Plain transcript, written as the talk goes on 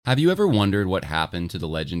Have you ever wondered what happened to the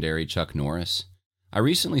legendary Chuck Norris? I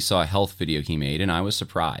recently saw a health video he made and I was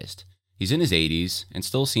surprised. He's in his 80s and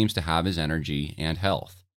still seems to have his energy and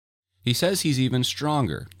health. He says he's even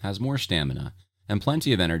stronger, has more stamina, and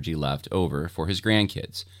plenty of energy left over for his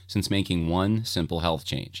grandkids since making one simple health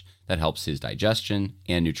change that helps his digestion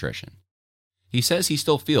and nutrition. He says he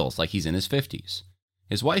still feels like he's in his 50s.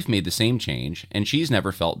 His wife made the same change and she's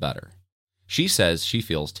never felt better. She says she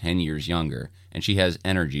feels 10 years younger and she has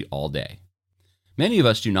energy all day. Many of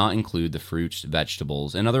us do not include the fruits,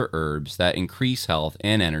 vegetables, and other herbs that increase health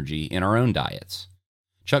and energy in our own diets.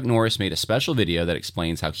 Chuck Norris made a special video that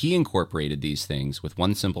explains how he incorporated these things with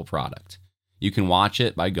one simple product. You can watch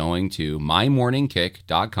it by going to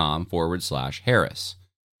mymorningkick.com/Harris.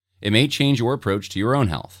 It may change your approach to your own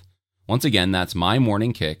health. Once again, that's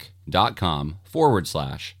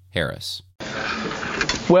mymorningkick.com/Harris.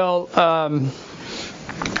 Well,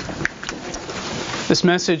 this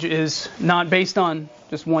message is not based on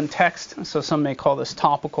just one text, so some may call this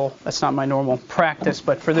topical. That's not my normal practice,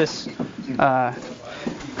 but for this, I'll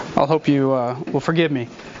hope you will forgive me.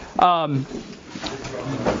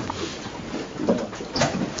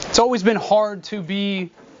 It's always been hard to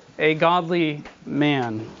be a godly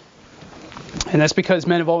man, and that's because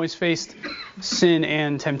men have always faced sin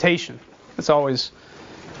and temptation. That's always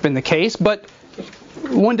been the case, but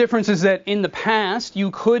one difference is that in the past,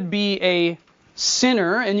 you could be a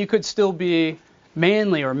sinner and you could still be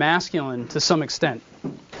manly or masculine to some extent.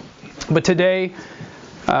 But today,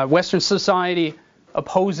 Western society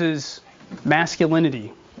opposes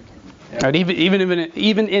masculinity, right?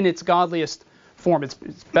 Even in its godliest form, its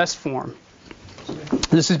best form.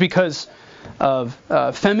 This is because of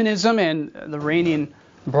feminism and the reigning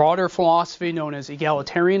broader philosophy known as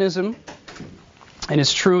egalitarianism. And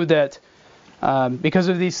it's true that because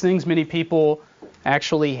of these things, many people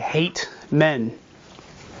actually hate men.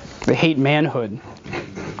 They hate manhood.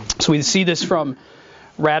 So we see this from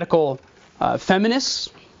radical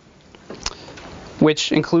feminists,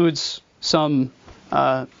 which includes some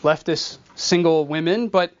leftist single women,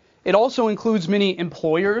 but it also includes many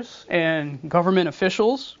employers and government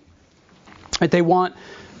officials. They want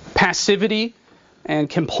passivity and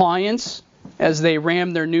compliance as they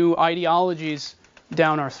ram their new ideologies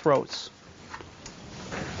down our throats.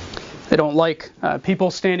 They don't like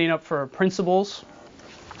people standing up for principles,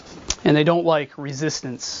 and they don't like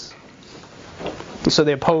resistance. So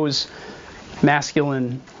they oppose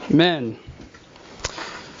masculine men.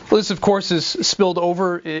 Well, this, of course, is spilled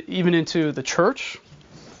over even into the church.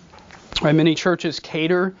 Right? Many churches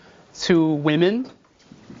cater to women,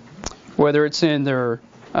 whether it's in their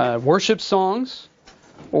worship songs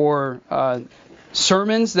or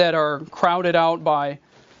sermons that are crowded out by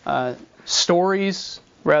stories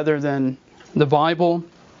rather than the Bible.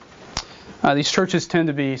 These churches tend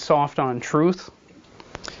to be soft on truth,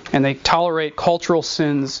 and they tolerate cultural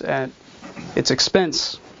sins at its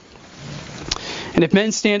expense. And if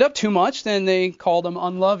men stand up too much, then they call them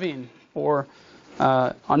unloving or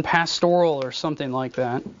unpastoral or something like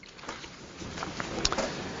that.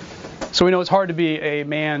 So we know it's hard to be a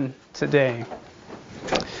man today.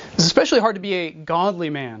 It's especially hard to be a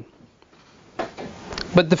godly man.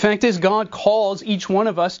 But the fact is, God calls each one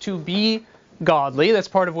of us to be godly. That's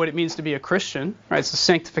part of what it means to be a Christian. Right? It's the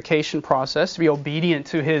sanctification process, to be obedient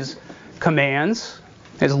to His commands,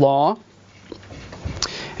 His law.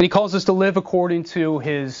 And He calls us to live according to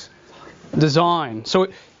His design. So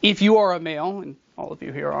if you are a male, and all of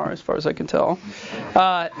you here are, as far as I can tell,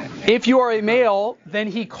 if you are a male, then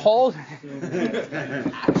He calls...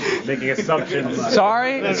 Making assumptions.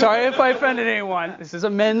 Sorry if I offended anyone. This is a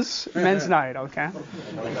men's night, okay?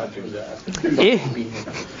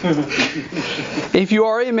 If you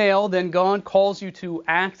are a male, then God calls you to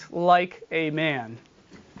act like a man.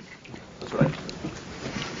 That's right.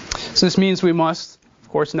 So this means we must, of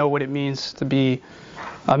course, know what it means to be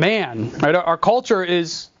a man. Right? Our culture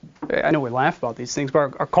is, I know we laugh about these things,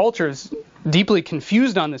 but our culture is deeply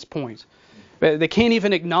confused on this point. They can't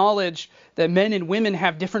even acknowledge that men and women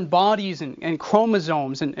have different bodies and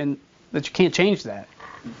chromosomes, and that you can't change that.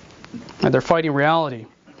 And they're fighting reality.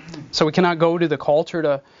 So we cannot go to the culture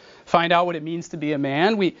to find out what it means to be a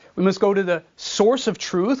man. We must go to the source of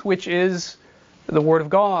truth, which is the Word of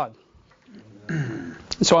God.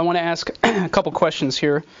 So I want to ask a couple questions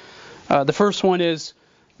here. The first one is,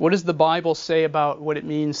 what does the Bible say about what it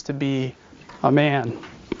means to be a man?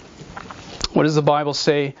 What does the Bible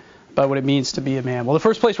say about what it means to be a man? Well, the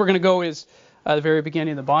first place we're going to go is the very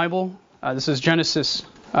beginning of the Bible. This is Genesis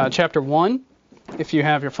chapter 1. If you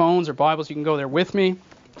have your phones or Bibles, you can go there with me.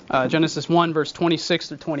 Genesis 1, verse 26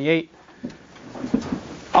 through 28.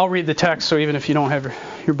 I'll read the text, so even if you don't have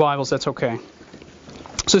your Bibles, that's okay.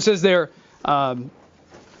 So it says there,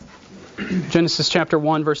 Genesis chapter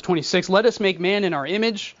 1, verse 26, let us make man in our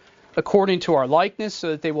image, according to our likeness,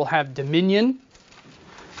 so that they will have dominion.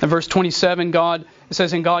 And verse 27, it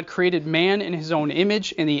says, and God created man in his own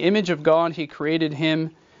image. In the image of God, he created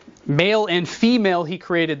him. Male and female, he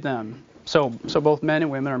created them. So both men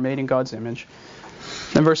and women are made in God's image.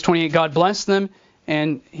 Then verse 28, God blessed them,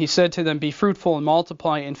 and he said to them, be fruitful and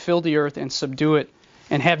multiply and fill the earth and subdue it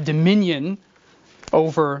and have dominion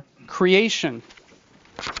over creation.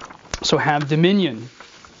 So have dominion.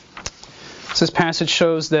 So this passage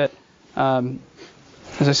shows that,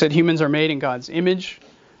 as I said, humans are made in God's image.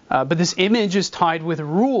 But this image is tied with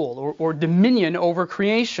rule or dominion over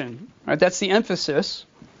creation. Right? That's the emphasis.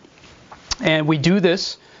 And we do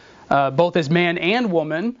this both as man and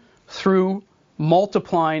woman through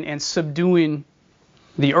multiplying and subduing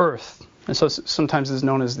the earth. And so sometimes it's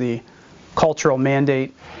known as the cultural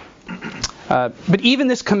mandate. But even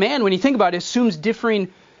this command, when you think about it, assumes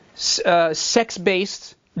differing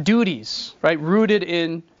sex-based duties, right? Rooted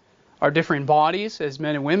in our differing bodies as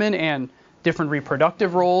men and women and different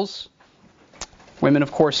reproductive roles. Women,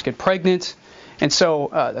 of course, get pregnant. And so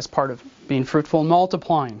that's part of being fruitful and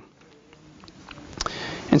multiplying.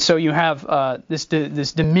 And so you have this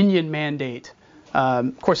dominion mandate.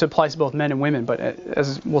 Of course, it applies to both men and women, but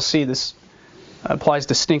as we'll see, this applies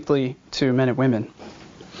distinctly to men and women.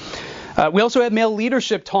 We also have male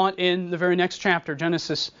leadership taught in the very next chapter,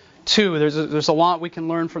 Genesis 2. There's a lot we can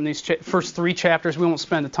learn from these first 3 chapters. We won't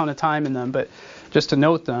spend a ton of time in them, but just to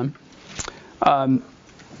note them.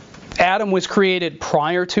 Adam was created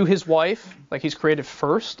prior to his wife, like he's created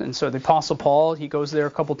first, and so the Apostle Paul, he goes there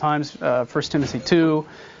a couple times, 1 Timothy 2,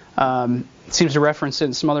 seems to reference it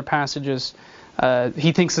in some other passages.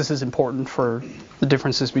 He thinks this is important for the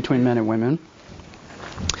differences between men and women.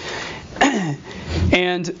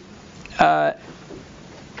 And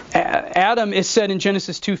Adam is said in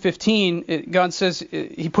Genesis 2:15, God says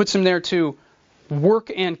he puts him there to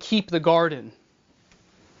work and keep the garden.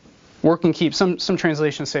 Work and keep. Some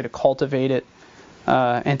translations say to cultivate it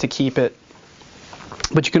and to keep it.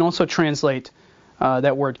 But you can also translate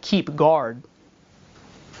that word keep, guard.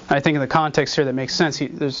 I think in the context here that makes sense.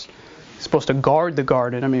 He's supposed to guard the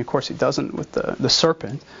garden. I mean, of course he doesn't with the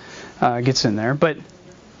serpent gets in there. But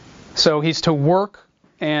so he's to work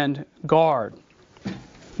and guard.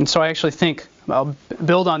 And so I actually think, I'll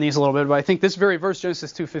build on these a little bit, but I think this very verse,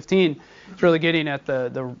 Genesis 2:15, is really getting at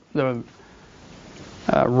the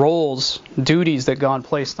roles, duties that God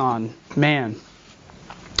placed on man.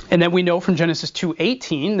 And then we know from Genesis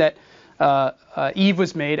 2:18 that Eve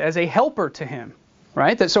was made as a helper to him,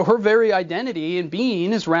 right? That so her very identity and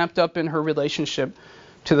being is wrapped up in her relationship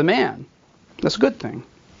to the man. That's a good thing.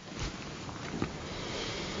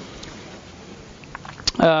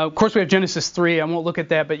 Of course, we have Genesis 3. I won't look at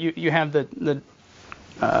that, but you have the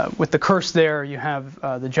with the curse there, you have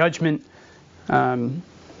the judgment. The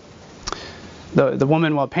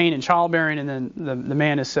woman will have pain in childbearing, and then the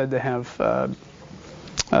man is said to have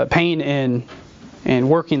pain in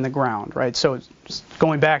working the ground, right? So just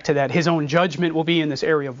going back to that, his own judgment will be in this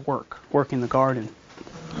area of working the garden.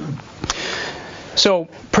 So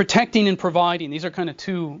protecting and providing, these are kind of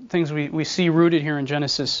two things we see rooted here in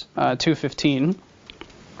Genesis 2:15.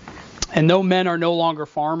 And though men are no longer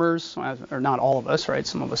farmers, or not all of us, right?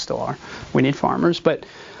 Some of us still are. We need farmers. But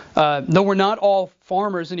though we're not all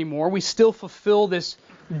farmers anymore, we still fulfill this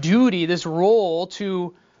duty, this role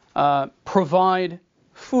to provide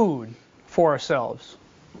food for ourselves,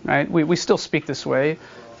 right? We still speak this way.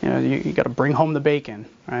 You know, you got to bring home the bacon,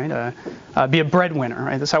 right? Be a breadwinner,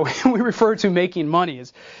 right? That's how we refer to making money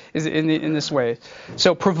is in this way.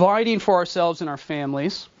 So providing for ourselves and our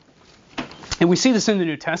families. And we see this in the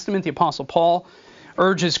New Testament. The Apostle Paul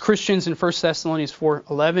urges Christians in 1 Thessalonians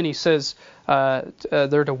 4:11. He says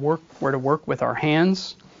we're to work with our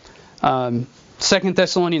hands. 2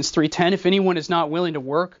 Thessalonians 3:10. If anyone is not willing to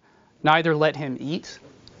work, neither let him eat.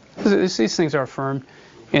 These things are affirmed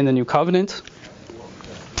in the New Covenant.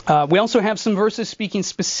 We also have some verses speaking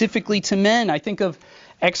specifically to men. I think of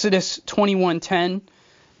Exodus 21:10.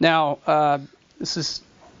 Now, this is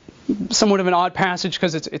somewhat of an odd passage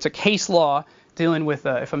because it's a case law dealing with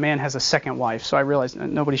if a man has a second wife. So I realize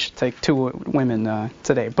nobody should take 2 women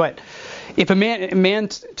today. But if a man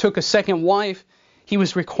took a second wife, he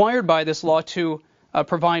was required by this law to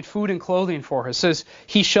provide food and clothing for her. It says,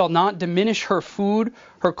 he shall not diminish her food,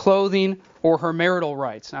 her clothing, or her marital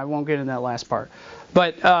rights. Now, I won't get into that last part.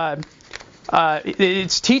 But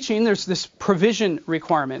it's teaching there's this provision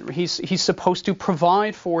requirement. He's supposed to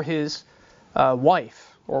provide for his wife,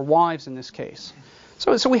 or wives in this case.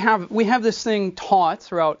 So we have this thing taught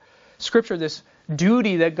throughout Scripture, this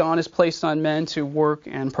duty that God has placed on men to work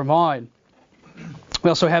and provide. We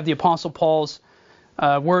also have the Apostle Paul's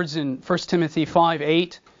words in 1 Timothy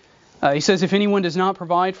 5:8. He says, if anyone does not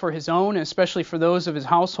provide for his own, and especially for those of his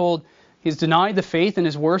household, he has denied the faith and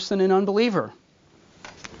is worse than an unbeliever.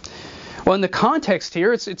 Well, in the context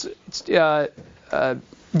here, it's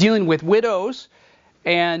dealing with widows,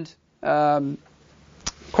 and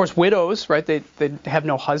of course, widows, right? They have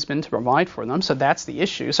no husband to provide for them, so that's the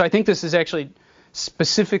issue. So I think this is actually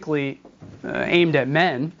specifically aimed at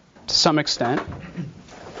men to some extent.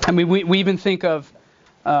 I mean, we even think of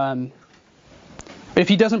if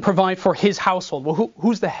he doesn't provide for his household, well,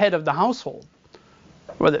 who's the head of the household?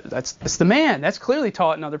 Well, that's the man. That's clearly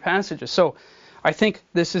taught in other passages. So I think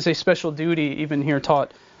this is a special duty, even here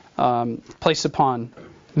taught, placed upon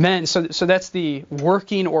men. So that's the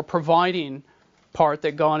working or providing part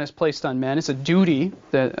that God has placed on men. It's a duty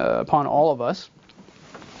that upon all of us.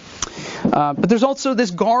 But there's also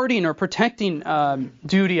this guarding or protecting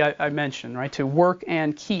duty I mentioned, right? To work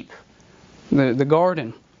and keep the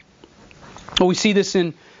garden. Well, we see this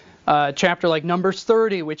in a chapter like Numbers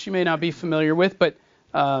 30, which you may not be familiar with, but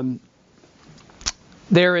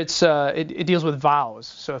there it deals with vows.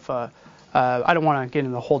 So if I don't want to get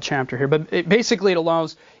into the whole chapter here, but basically it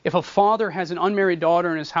allows, if a father has an unmarried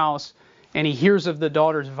daughter in his house and he hears of the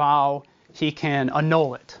daughter's vow, he can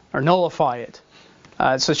annul it or nullify it.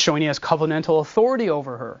 So it's showing he has covenantal authority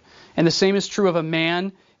over her. And the same is true of a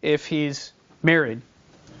man if he's married,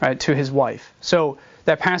 right, to his wife. So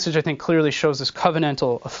that passage, I think, clearly shows this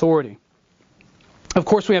covenantal authority. Of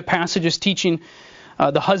course, we have passages teaching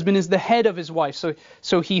the husband is the head of his wife,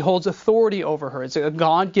 so he holds authority over her. It's a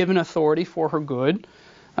God-given authority for her good.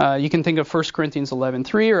 You can think of 1 Corinthians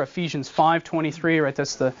 11:3 or Ephesians 5:23, right?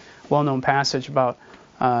 That's the well-known passage about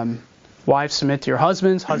wives submit to your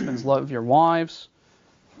husbands, husbands love your wives.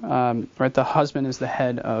 Right? The husband is the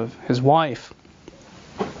head of his wife.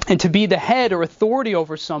 And to be the head or authority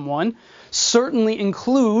over someone certainly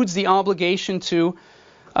includes the obligation to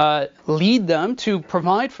lead them, to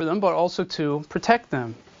provide for them, but also to protect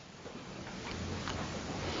them.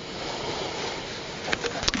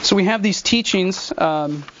 So we have these teachings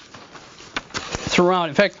throughout.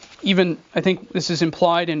 In fact, even I think this is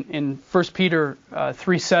implied in 1 Peter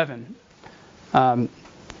 3:7.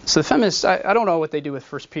 So the feminists, I don't know what they do with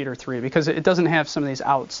 1 Peter 3 because it doesn't have some of these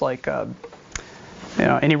outs like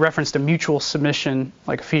any reference to mutual submission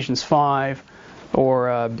like Ephesians 5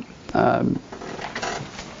 or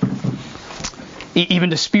even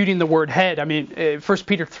disputing the word head. I mean, 1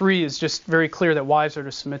 Peter 3 is just very clear that wives are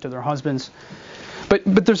to submit to their husbands. But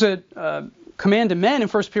there's a command to men in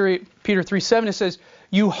 1 Peter 3:7. It says,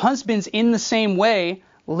 you husbands in the same way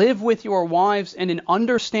live with your wives in an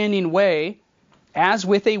understanding way as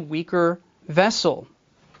with a weaker vessel.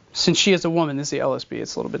 Since she is a woman, this is the LSB,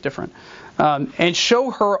 it's a little bit different. And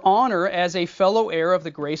show her honor as a fellow heir of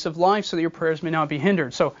the grace of life so that your prayers may not be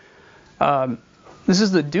hindered. So this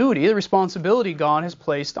is the duty, the responsibility God has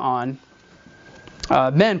placed on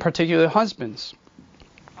men, particularly husbands.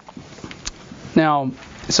 Now,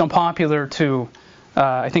 it's unpopular to,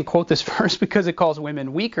 I think, quote this verse because it calls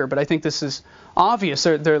women weaker, but I think this is obvious.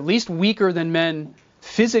 They're at least weaker than men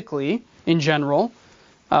physically in general,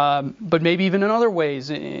 but maybe even in other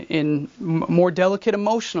ways, in more delicate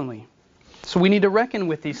emotionally. So we need to reckon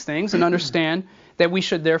with these things and understand that we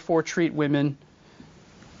should therefore treat women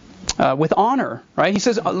with honor, right? He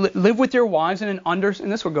says, live with your wives and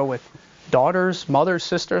this will go with daughters, mothers,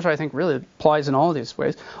 sisters, I think really applies in all of these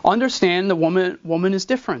ways. Understand the woman is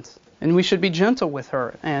different, and we should be gentle with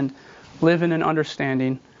her and live in an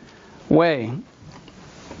understanding way.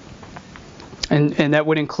 And that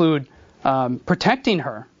would include protecting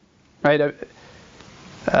her, right?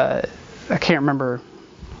 I can't remember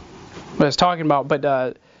what I was talking about,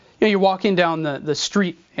 but you're walking down the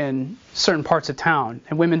street in certain parts of town,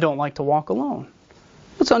 and women don't like to walk alone.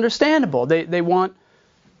 It's understandable. They want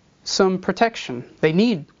some protection. They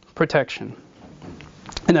need protection.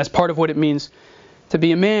 And that's part of what it means to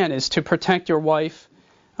be a man, is to protect your wife,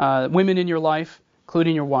 women in your life,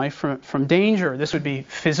 including your wife, from danger. This would be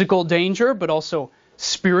physical danger, but also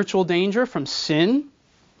spiritual danger from sin.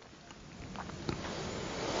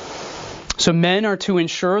 So men are to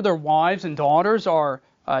ensure their wives and daughters are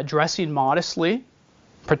dressing modestly,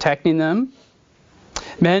 protecting them.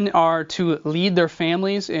 Men are to lead their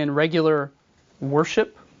families in regular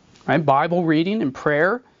worship, right? Bible reading and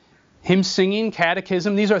prayer, hymn singing,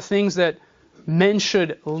 catechism. These are things that men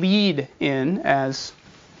should lead in as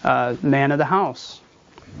man of the house.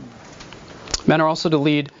 Men are also to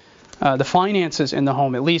lead the finances in the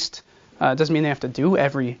home, at least Doesn't mean they have to do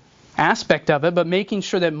every aspect of it, but making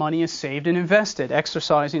sure that money is saved and invested,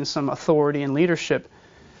 exercising some authority and leadership,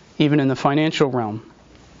 even in the financial realm.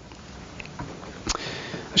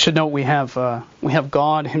 I should note we have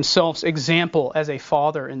God Himself's example as a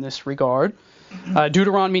father in this regard.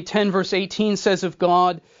 Deuteronomy 10 verse 18 says of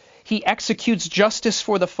God, He executes justice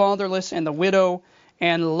for the fatherless and the widow,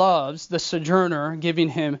 and loves the sojourner, giving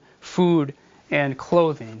him food and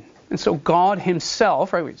clothing. And so God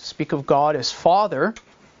Himself, right? We speak of God as Father,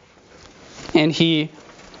 and He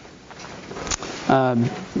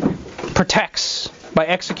protects by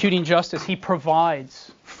executing justice. He provides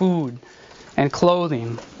food and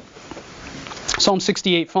clothing. Psalm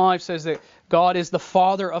 68:5 says that God is the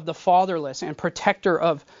father of the fatherless and protector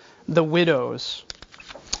of the widows.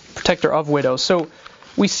 Protector of widows. So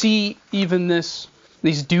we see even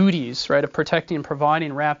these duties, right, of protecting and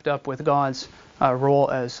providing wrapped up with God's role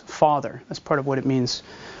as father. That's part of what it means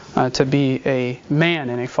to be a man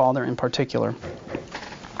and a father in particular.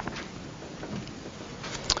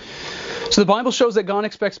 So the Bible shows that God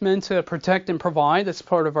expects men to protect and provide. That's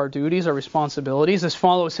part of our duties, our responsibilities. This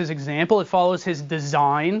follows His example. It follows His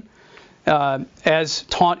design as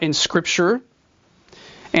taught in Scripture.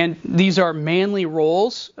 And these are manly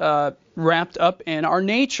roles wrapped up in our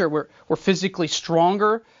nature. We're physically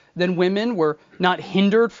stronger than women. We're not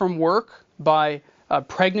hindered from work by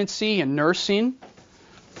pregnancy and nursing,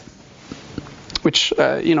 which,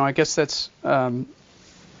 I guess that's...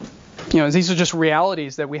 these are just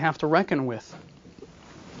realities that we have to reckon with.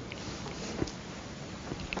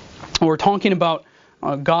 We're talking about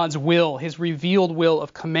God's will, His revealed will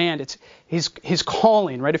of command. It's His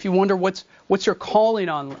calling, right? If you wonder what's your calling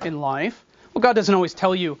in life, well, God doesn't always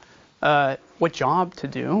tell you what job to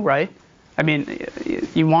do, right? I mean,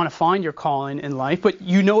 you want to find your calling in life, but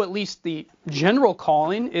at least the general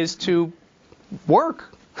calling is to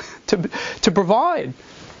work, to provide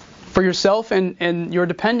for yourself and your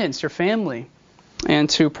dependents, your family, and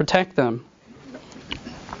to protect them.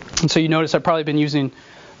 And so you notice I've probably been using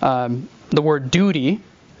the word duty.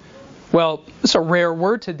 Well, it's a rare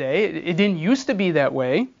word today. It didn't used to be that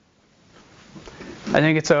way. I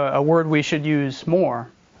think it's a word we should use more,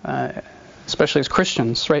 especially as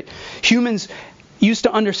Christians, right? Humans used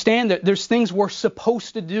to understand that there's things we're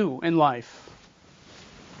supposed to do in life.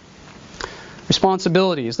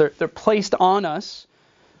 Responsibilities. They're placed on us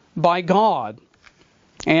by God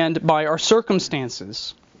and by our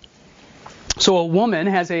circumstances. So a woman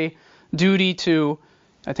has a duty to,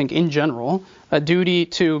 I think in general, a duty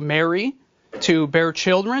to marry, to bear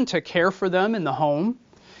children, to care for them in the home.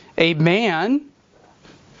 A man,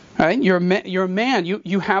 right? You're a man.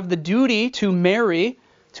 You have the duty to marry,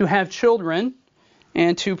 to have children,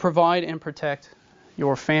 and to provide and protect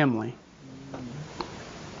your family.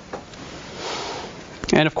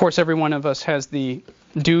 And of course, every one of us has the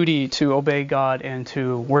duty to obey God and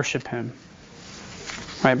to worship Him.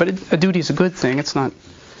 Right? But a duty is a good thing. It's not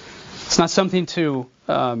something to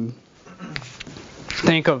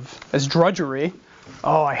think of as drudgery.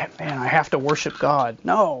 Oh, I have to worship God.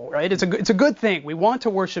 No, right? It's a good thing. We want to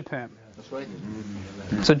worship Him. That's right.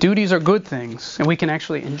 So duties are good things, and we can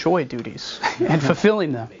actually enjoy duties and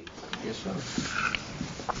fulfilling them. Yes, sir.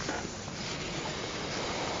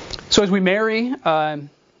 So as we marry and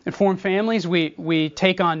form families, we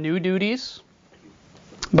take on new duties.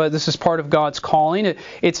 But this is part of God's calling.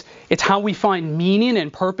 It's how we find meaning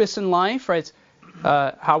and purpose in life, right? It's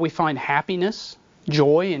how we find happiness,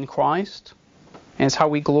 joy in Christ, and it's how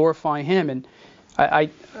we glorify Him. And I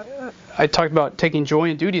talked about taking joy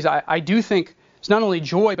in duties. I do think it's not only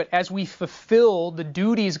joy, but as we fulfill the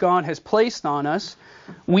duties God has placed on us,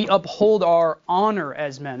 we uphold our honor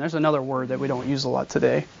as men. There's another word that we don't use a lot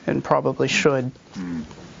today, and probably should.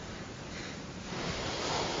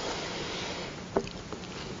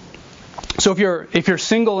 So if you're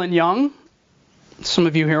single and young, some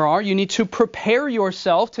of you here are, you need to prepare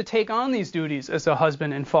yourself to take on these duties as a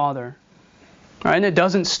husband and father. Right? And it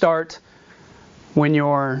doesn't start when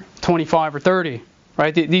you're 25 or 30.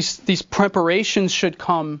 Right? These preparations should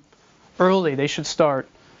come early. They should start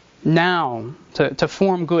now to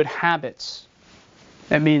form good habits.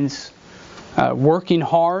 That means working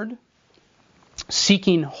hard,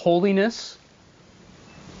 seeking holiness,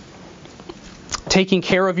 taking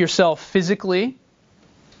care of yourself physically,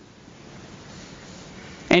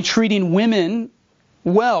 and treating women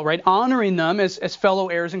well, right? Honoring them as fellow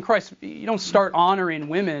heirs in Christ. You don't start honoring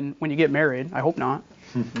women when you get married. I hope not.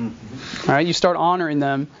 All right, you start honoring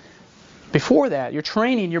them before that. You're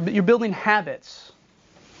training. You're building habits.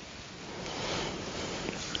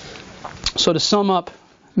 So to sum up,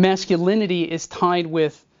 masculinity is tied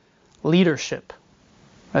with leadership.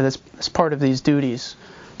 That's part of these duties,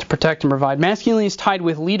 to protect and provide. Masculinity is tied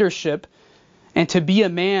with leadership, and to be a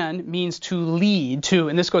man means to lead,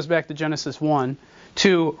 and this goes back to Genesis 1,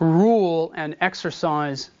 to rule and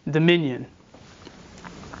exercise dominion.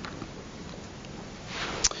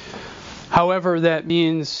 However, that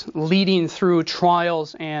means leading through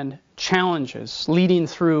trials and challenges, leading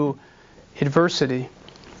through adversity.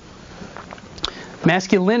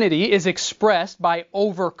 Masculinity is expressed by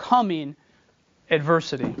overcoming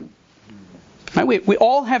adversity. Right? We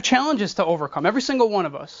all have challenges to overcome, every single one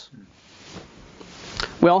of us.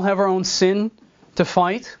 We all have our own sin to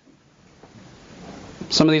fight.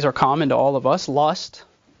 Some of these are common to all of us: lust,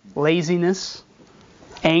 laziness,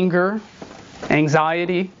 anger,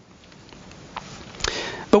 anxiety.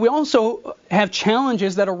 But we also have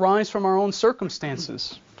challenges that arise from our own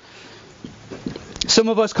circumstances. Some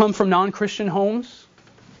of us come from non-Christian homes.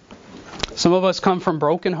 Some of us come from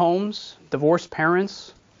broken homes, divorced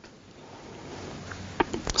parents.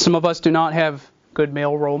 Some of us do not have good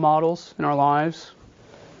male role models in our lives.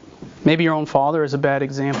 Maybe your own father is a bad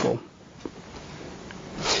example.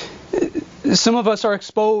 Some of us are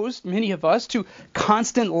exposed, many of us, to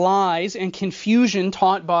constant lies and confusion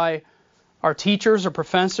taught by our teachers or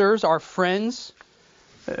professors, our friends,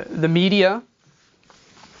 the media.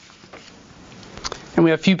 And we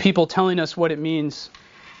have few people telling us what it means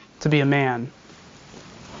to be a man.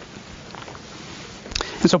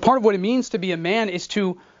 And so part of what it means to be a man is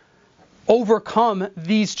to overcome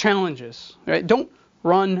these challenges. Right? Don't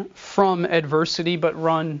run from adversity, but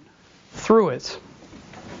run through it.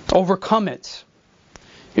 Overcome it.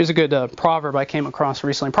 Here's a good proverb I came across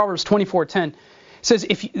recently. Proverbs 24:10 says,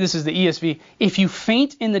 this is the ESV, if you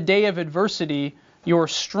faint in the day of adversity, your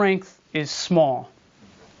strength is small.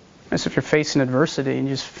 That's if you're facing adversity and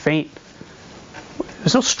you just faint.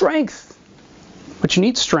 There's no strength, but you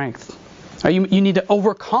need strength. You need to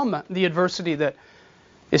overcome the adversity that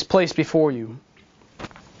is placed before you.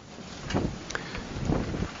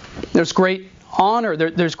 There's great honor,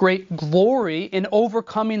 there's great glory in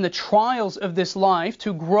overcoming the trials of this life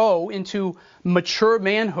to grow into mature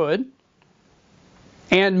manhood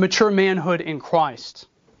and mature manhood in Christ,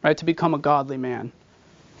 right? To become a godly man.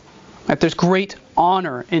 Right? There's great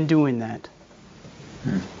honor in doing that.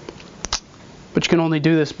 But you can only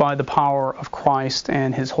do this by the power of Christ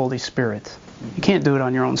and His Holy Spirit. You can't do it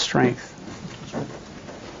on your own strength.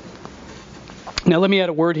 Now let me add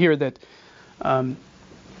a word here that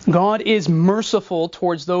God is merciful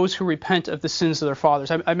towards those who repent of the sins of their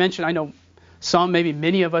fathers. I mentioned, I know some, maybe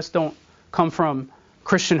many of us don't come from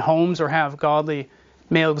Christian homes or have godly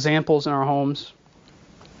male examples in our homes.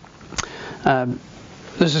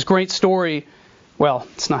 There's this great story. Well,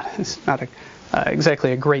 it's not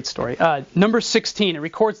exactly a great story. Number 16, it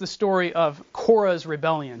records the story of Korah's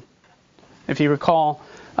rebellion. If you recall,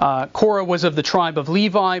 Korah was of the tribe of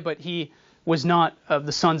Levi, but he was not of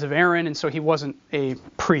the sons of Aaron, and so he wasn't a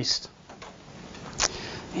priest.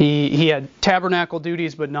 He had tabernacle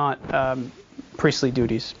duties, but not priestly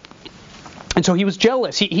duties. And so he was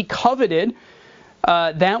jealous. He coveted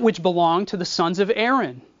that which belonged to the sons of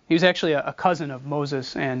Aaron. He was actually a cousin of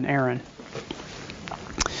Moses and Aaron.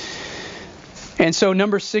 And so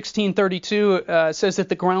Numbers 16:32 says that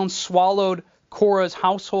the ground swallowed Korah's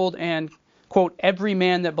household and, quote, every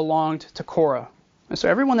man that belonged to Korah. And so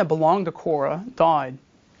everyone that belonged to Korah died.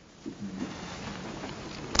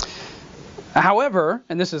 However,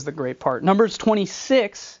 and this is the great part, Numbers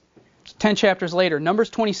 26, 10 chapters later, Numbers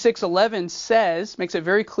 26:11 says, makes it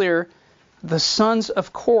very clear, the sons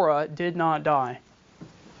of Korah did not die.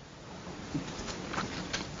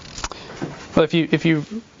 But if you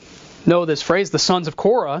know this phrase, the sons of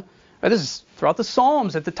Korah, this is throughout the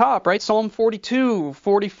Psalms at the top, right? Psalm 42,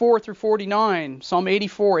 44 through 49, Psalm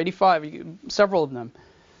 84, 85, several of them.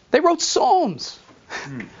 They wrote Psalms.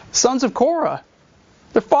 Sons of Korah.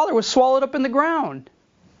 Their father was swallowed up in the ground.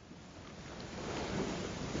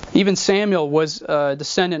 Even Samuel was a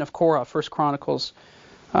descendant of Korah, 1 Chronicles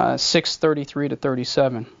 6:33 to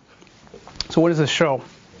 37. So what does this show?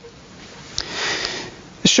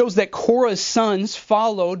 It shows that Korah's sons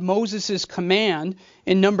followed Moses' command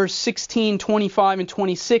in Numbers 16, 25, and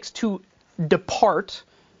 26 to depart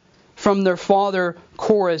from their father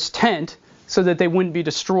Korah's tent so that they wouldn't be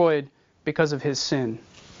destroyed because of his sin.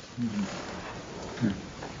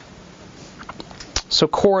 So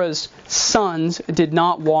Korah's sons did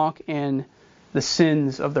not walk in the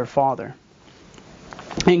sins of their father.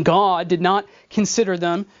 And God did not consider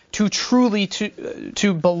them to truly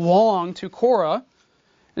to belong to Korah.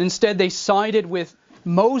 Instead, they sided with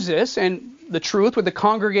Moses and the truth, with the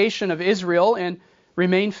congregation of Israel, and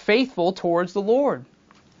remained faithful towards the Lord.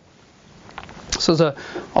 So it's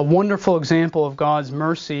a wonderful example of God's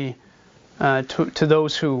mercy to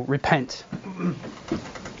those who repent.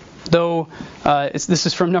 Though this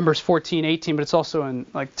is from Numbers 14:18, but it's also in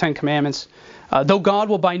like 10 Commandments. Though God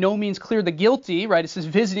will by no means clear the guilty, right? It says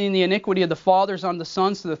visiting the iniquity of the fathers on the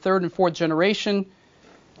sons to the third and fourth generation.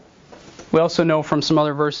 We also know from some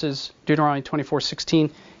other verses, Deuteronomy 24:16,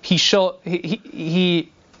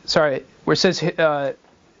 where it says,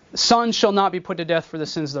 sons shall not be put to death for the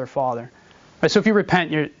sins of their father. Right, so if you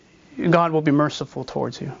repent, God will be merciful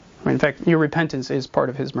towards you. Right, in fact, your repentance is part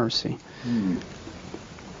of His mercy.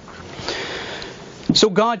 So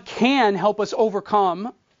God can help us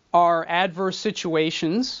overcome our adverse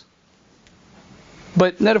situations,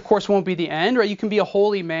 but that, of course, won't be the end. Right? You can be a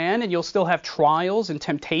holy man, and you'll still have trials and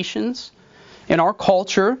temptations. In our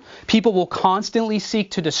culture, people will constantly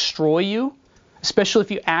seek to destroy you, especially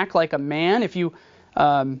if you act like a man, if you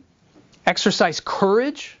exercise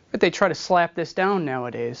courage. But they try to slap this down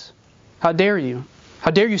nowadays. How dare you?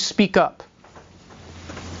 How dare you speak up?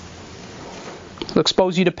 They'll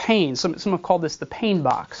expose you to pain. Some have called this the pain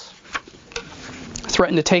box.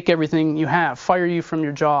 Threaten to take everything you have, fire you from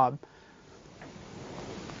your job,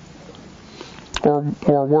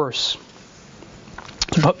 or worse.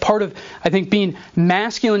 But part of, I think, being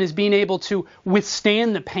masculine is being able to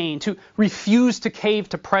withstand the pain, to refuse to cave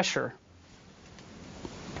to pressure.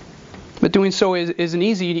 But doing so isn't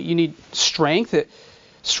easy. You need strength,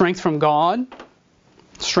 strength from God,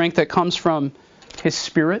 strength that comes from His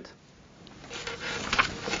Spirit.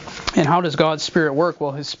 And how does God's Spirit work?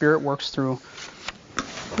 Well, His Spirit works through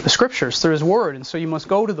the Scriptures, through His Word. And so you must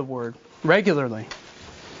go to the Word regularly.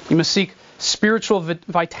 You must seek spiritual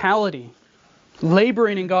vitality,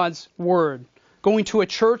 laboring in God's Word, going to a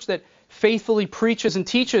church that faithfully preaches and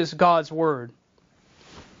teaches God's Word.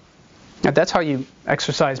 Now, that's how you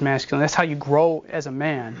exercise masculinity. That's how you grow as a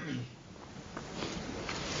man.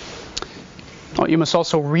 Well, you must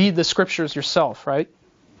also read the Scriptures yourself, right?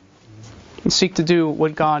 And seek to do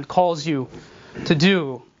what God calls you to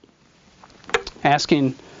do.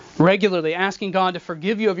 Regularly asking God to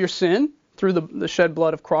forgive you of your sin through the shed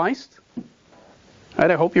blood of Christ.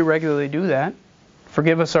 Right? I hope you regularly do that.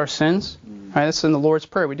 Forgive us our sins. Right? That's in the Lord's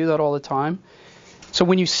Prayer. We do that all the time. So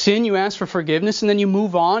when you sin, you ask for forgiveness, and then you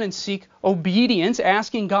move on and seek obedience,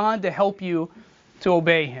 asking God to help you to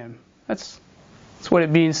obey Him. That's what it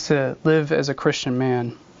means to live as a Christian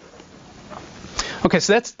man. Okay,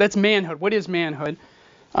 so that's manhood. What is manhood?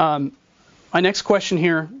 My next question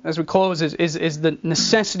here, as we close, is the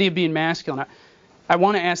necessity of being masculine. I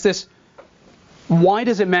want to ask this: why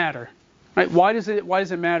does it matter? Right? Why does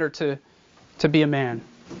it matter to be a man?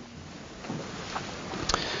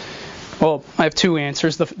 Well, I have two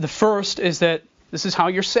answers. The first is that this is how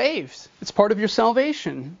you're saved. It's part of your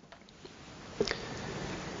salvation.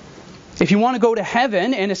 If you want to go to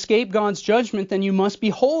heaven and escape God's judgment, then you must be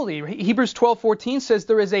holy. Hebrews 12:14 says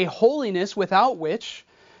there is a holiness without which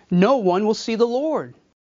no one will see the Lord.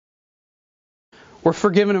 We're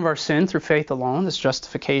forgiven of our sin through faith alone. That's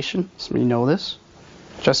justification. Some of you know this.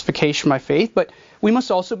 Justification by faith. But we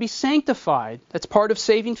must also be sanctified. That's part of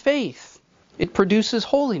saving faith. It produces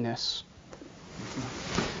holiness.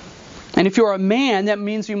 And if you're a man, that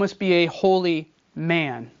means you must be a holy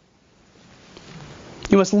man.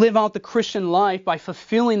 You must live out the Christian life by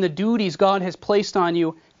fulfilling the duties God has placed on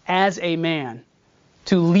you as a man.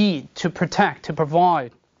 To lead, to protect, to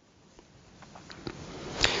provide.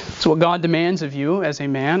 So what God demands of you as a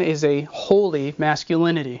man is a holy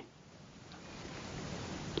masculinity.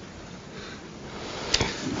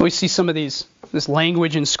 We see some of this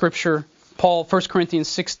language in Scripture. Paul, 1 Corinthians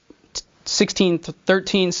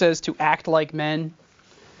 16:13 says to act like men,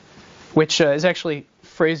 which is actually a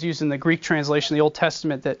phrase used in the Greek translation of the Old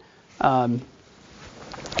Testament that,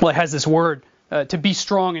 it has this word, to be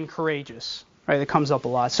strong and courageous. Right, that comes up a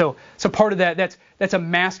lot. So part of that's a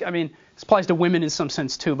mask. I mean, this applies to women in some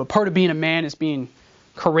sense too. But part of being a man is being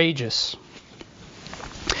courageous.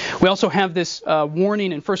 We also have this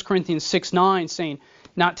warning in 1 Corinthians 6:9 saying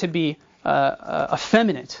not to be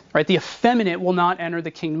effeminate. Right, the effeminate will not enter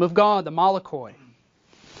the kingdom of God. The Malakoi.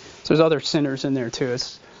 So there's other sinners in there too.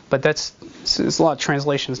 But there's a lot of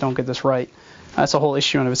translations don't get this right. That's a whole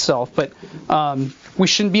issue in of itself. But we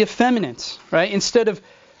shouldn't be effeminate. Right, instead of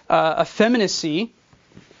effeminacy,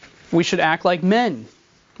 we should act like men.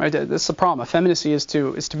 Right? That's the problem. Effeminacy is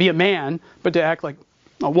to be a man, but to act like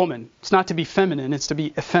a woman. It's not to be feminine, it's to be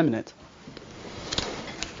effeminate.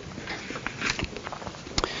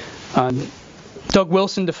 Doug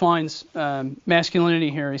Wilson defines masculinity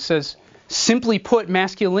here. He says, simply put,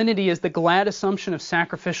 masculinity is the glad assumption of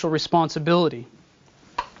sacrificial responsibility.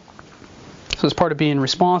 So it's part of being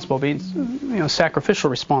responsible, being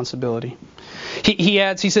sacrificial responsibility. He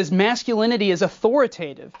adds, he says, masculinity is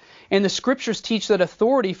authoritative, and the scriptures teach that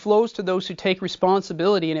authority flows to those who take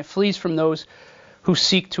responsibility, and it flees from those who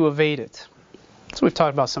seek to evade it. So we've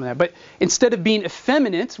talked about some of that. But instead of being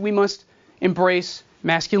effeminate, we must embrace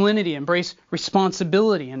masculinity, embrace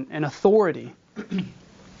responsibility and authority.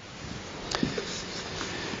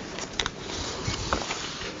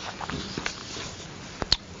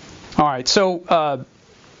 All right, so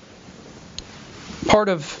part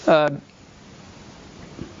of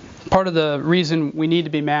the reason we need to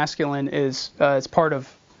be masculine is it's part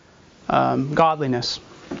of godliness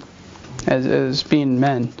as being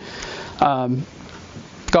men.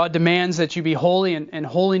 God demands that you be holy, and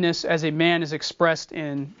holiness as a man is expressed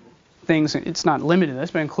in things. It's not limited to this,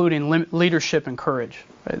 but including leadership and courage.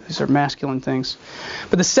 Right? These are masculine things.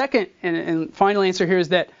 But the second and final answer here is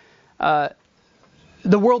that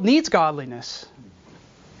the world needs godliness.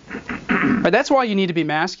 Right? That's why you need to be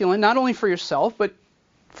masculine, not only for yourself, but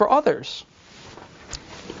for others.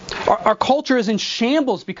 Our culture is in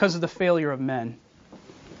shambles because of the failure of men.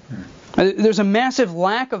 There's a massive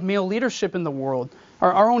lack of male leadership in the world,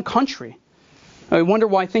 our own country. I wonder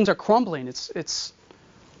why things are crumbling. It's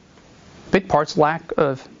big parts lack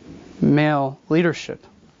of male leadership.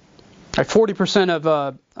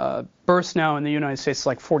 40% of births now in the United States,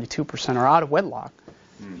 like 42%, are out of wedlock.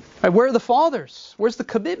 Where are the fathers? Where's the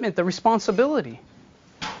commitment, the responsibility?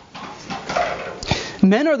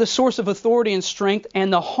 Men are the source of authority and strength,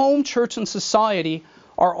 and the home, church, and society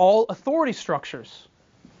are all authority structures.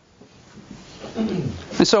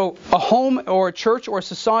 And so a home or a church or a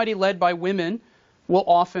society led by women will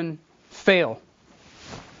often fail,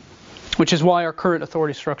 which is why our current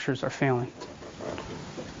authority structures are failing.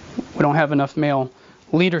 We don't have enough male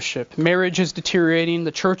leadership. Marriage is deteriorating.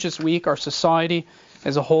 The church is weak. Our society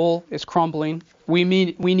as a whole is crumbling. We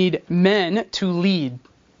need men to lead.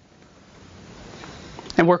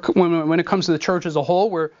 And when it comes to the church as a whole,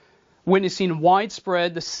 we're witnessing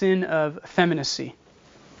widespread the sin of effeminacy,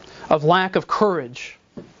 of lack of courage,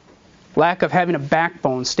 lack of having a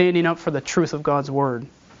backbone, standing up for the truth of God's Word.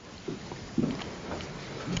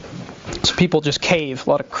 So people just cave. A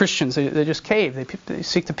lot of Christians, they just cave. They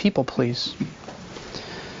seek to people please.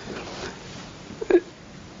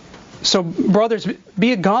 So, brothers,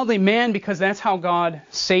 be a godly man because that's how God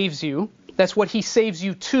saves you. That's what He saves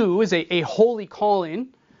you to, is a holy calling.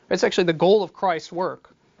 That's actually the goal of Christ's work.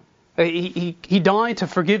 He died to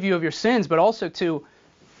forgive you of your sins, but also to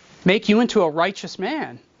make you into a righteous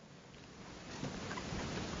man.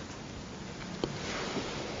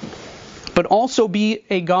 But also be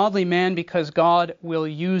a godly man because God will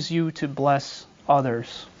use you to bless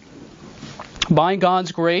others. By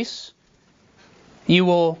God's grace, you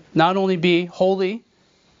will not only be holy,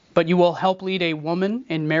 but you will help lead a woman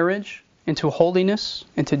in marriage into holiness,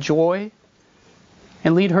 into joy,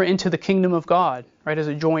 and lead her into the kingdom of God, right, as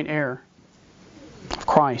a joint heir of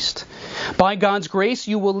Christ. By God's grace,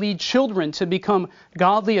 you will lead children to become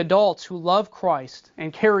godly adults who love Christ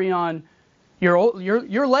and carry on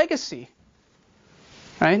your legacy,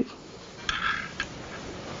 right?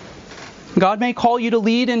 God may call you to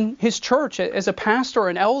lead in His church as a pastor,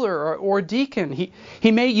 an elder, or a deacon.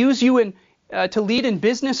 He may use you to lead in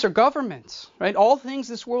business or government, right? All things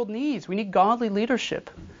this world needs. We need godly leadership,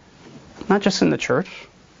 not just in the church.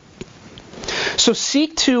 So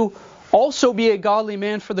seek to also be a godly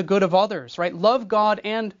man for the good of others, right? Love God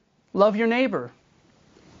and love your neighbor.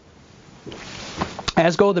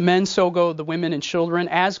 As go the men, so go the women and children.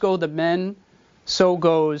 As go the men, so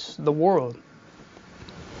goes the world.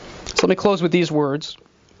 So let me close with these words.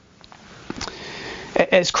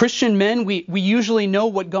 As Christian men, we usually know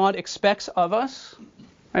what God expects of us.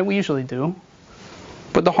 Right? We usually do.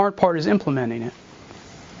 But the hard part is implementing it.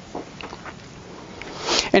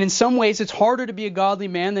 And in some ways, it's harder to be a godly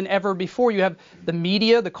man than ever before. You have the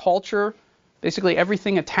media, the culture, basically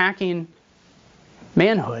everything attacking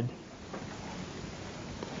manhood.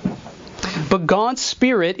 But God's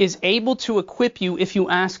Spirit is able to equip you if you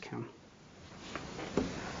ask Him.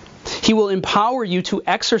 He will empower you to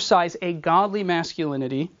exercise a godly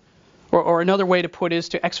masculinity, or another way to put it is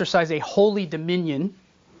to exercise a holy dominion.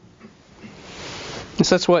 And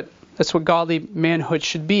so that's what godly manhood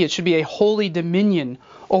should be. It should be a holy dominion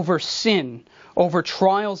over sin, over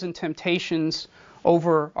trials and temptations,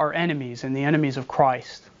 over our enemies and the enemies of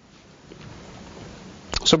Christ.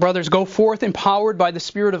 So brothers, go forth empowered by the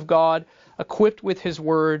Spirit of God, equipped with His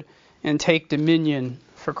Word, and take dominion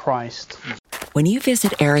for Christ. When you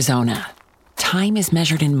visit Arizona, time is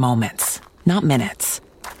measured in moments, not minutes.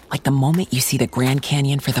 Like the moment you see the Grand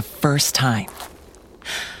Canyon for the first time.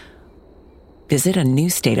 Visit a new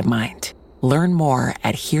state of mind. Learn more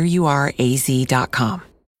at hereyouareaz.com.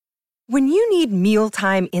 When you need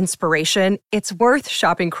mealtime inspiration, it's worth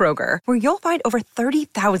shopping Kroger, where you'll find over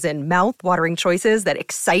 30,000 mouth-watering choices that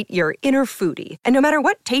excite your inner foodie. And no matter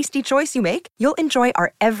what tasty choice you make, you'll enjoy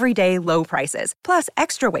our everyday low prices, plus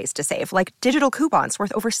extra ways to save, like digital coupons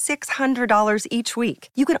worth over $600 each week.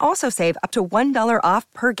 You can also save up to $1 off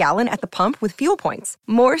per gallon at the pump with fuel points.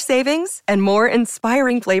 More savings and more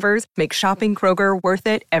inspiring flavors make shopping Kroger worth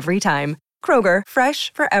it every time. Kroger,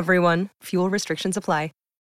 fresh for everyone. Fuel restrictions apply.